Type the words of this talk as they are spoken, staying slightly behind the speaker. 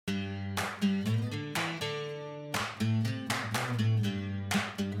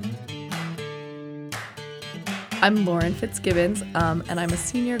I'm Lauren Fitzgibbons, and I'm a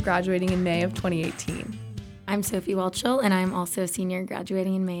senior graduating in May of 2018. I'm Sophie Welchel, and I'm also a senior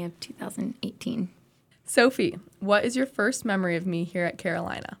graduating in May of 2018. Sophie, what is your first memory of me here at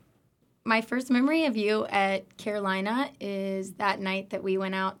Carolina? My first memory of you at Carolina is that night that we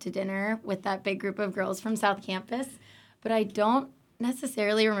went out to dinner with that big group of girls from South Campus, but I don't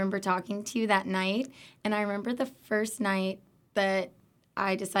necessarily remember talking to you that night, and I remember the first night that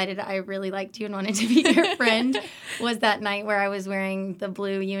I decided I really liked you and wanted to be your friend was that night where I was wearing the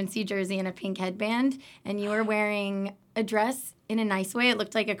blue UNC jersey and a pink headband, and you were wearing a dress in a nice way. It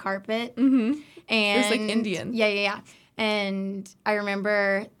looked like a carpet. Mm-hmm. And It was like Indian. Yeah. And I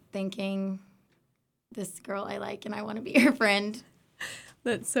remember thinking, this girl I like and I want to be her friend.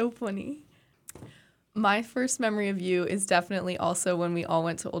 That's so funny. My first memory of you is definitely also when we all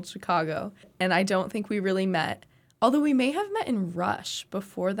went to Old Chicago, and I don't think we really met. Although we may have met in Rush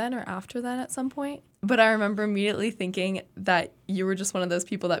before then or after that at some point. But I remember immediately thinking that you were just one of those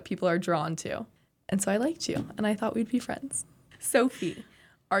people that people are drawn to. And so I liked you, and I thought we'd be friends. Sophie,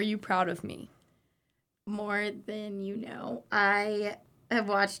 are you proud of me? More than you know. I have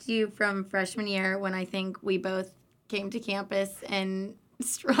watched you from freshman year when I think we both came to campus and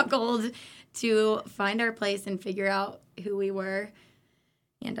struggled to find our place and figure out who we were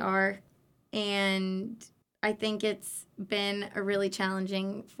and are. And I think it's been a really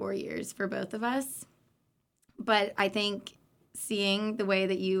challenging 4 years for both of us. But I think seeing the way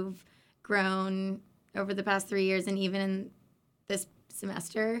that you've grown over the past 3 years and even in this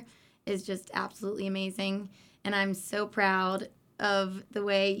semester is just absolutely amazing. And I'm so proud of the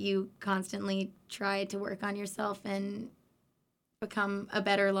way you constantly try to work on yourself and become a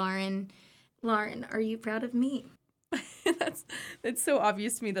better Lauren. Lauren, are you proud of me? It's so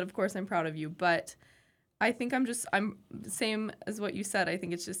obvious to me that of course I'm proud of you, but I think I'm same as what you said. I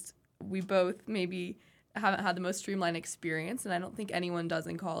think it's just we both maybe haven't had the most streamlined experience, and I don't think anyone does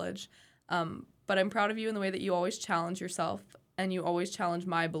in college. But I'm proud of you in the way that you always challenge yourself and you always challenge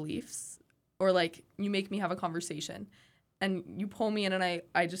my beliefs, or like you make me have a conversation and you pull me in and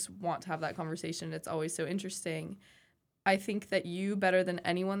I just want to have that conversation. It's always so interesting. I think that you, better than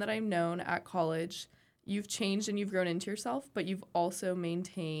anyone that I've known at college, you've changed and you've grown into yourself, but you've also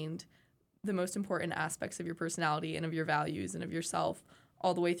maintained the most important aspects of your personality and of your values and of yourself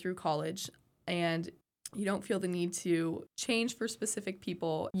all the way through college. And you don't feel the need to change for specific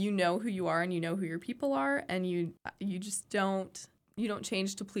people. You know who you are and you know who your people are, and you just don't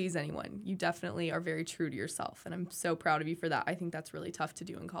change to please anyone. You definitely are very true to yourself, and I'm so proud of you for that. I think that's really tough to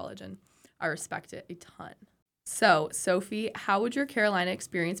do in college, and I respect it a ton. So, Sophie, how would your Carolina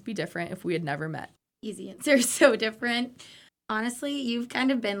experience be different if we had never met? Easy answer, so different. Honestly, you've kind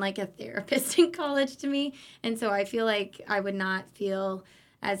of been like a therapist in college to me, and so I feel like I would not feel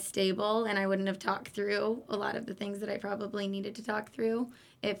as stable, and I wouldn't have talked through a lot of the things that I probably needed to talk through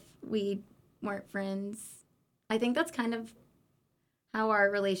if we weren't friends. I think that's kind of how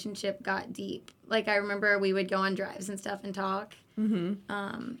our relationship got deep. Like, I remember we would go on drives and stuff and talk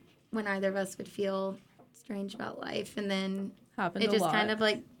when either of us would feel strange about life, and then Happened it a just lot. kind of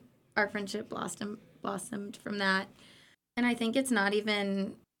like our friendship blossomed from that. And I think it's not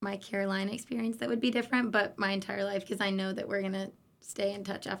even my Carolina experience that would be different, but my entire life, because I know that we're going to stay in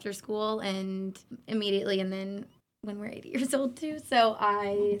touch after school and immediately, and then when we're 80 years old too. So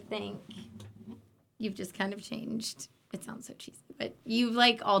I think you've just kind of changed. It sounds so cheesy, but you've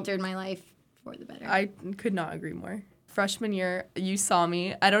like altered my life for the better. I could not agree more. Freshman year, you saw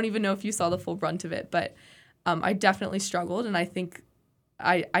me. I don't even know if you saw the full brunt of it, but I definitely struggled, and I think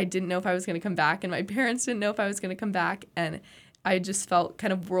I didn't know if I was going to come back, and my parents didn't know if I was going to come back, and I just felt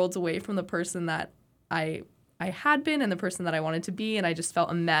kind of worlds away from the person that I had been and the person that I wanted to be, and I just felt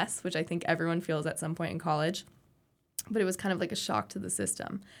a mess, which I think everyone feels at some point in college. But it was kind of like a shock to the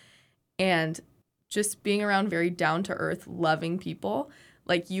system. And just being around very down-to-earth, loving people,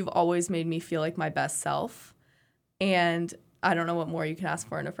 like you've always made me feel like my best self. And I don't know what more you can ask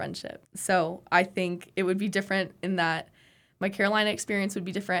for in a friendship. So I think it would be different in that my Carolina experience would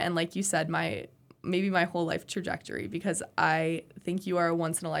be different, and like you said, maybe my whole life trajectory, because I think you are a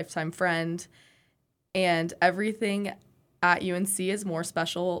once-in-a-lifetime friend. And everything at UNC is more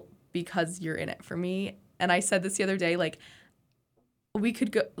special because you're in it for me. And I said this the other day, like, we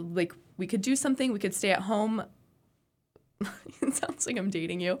could do something, we could stay at home. It sounds like I'm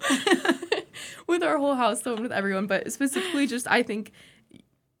dating you. With our whole house, so with everyone, but specifically just I think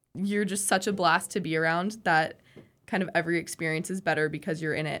you're just such a blast to be around that kind of every experience is better because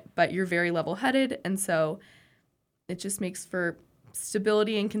you're in it. But you're very level-headed, and so it just makes for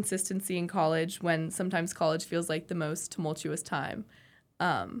stability and consistency in college when sometimes college feels like the most tumultuous time.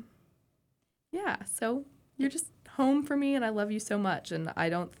 So you're just home for me, and I love you so much. And I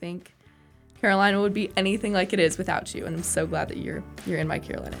don't think Carolina would be anything like it is without you. And I'm so glad that you're in my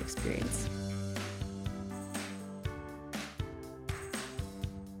Carolina experience.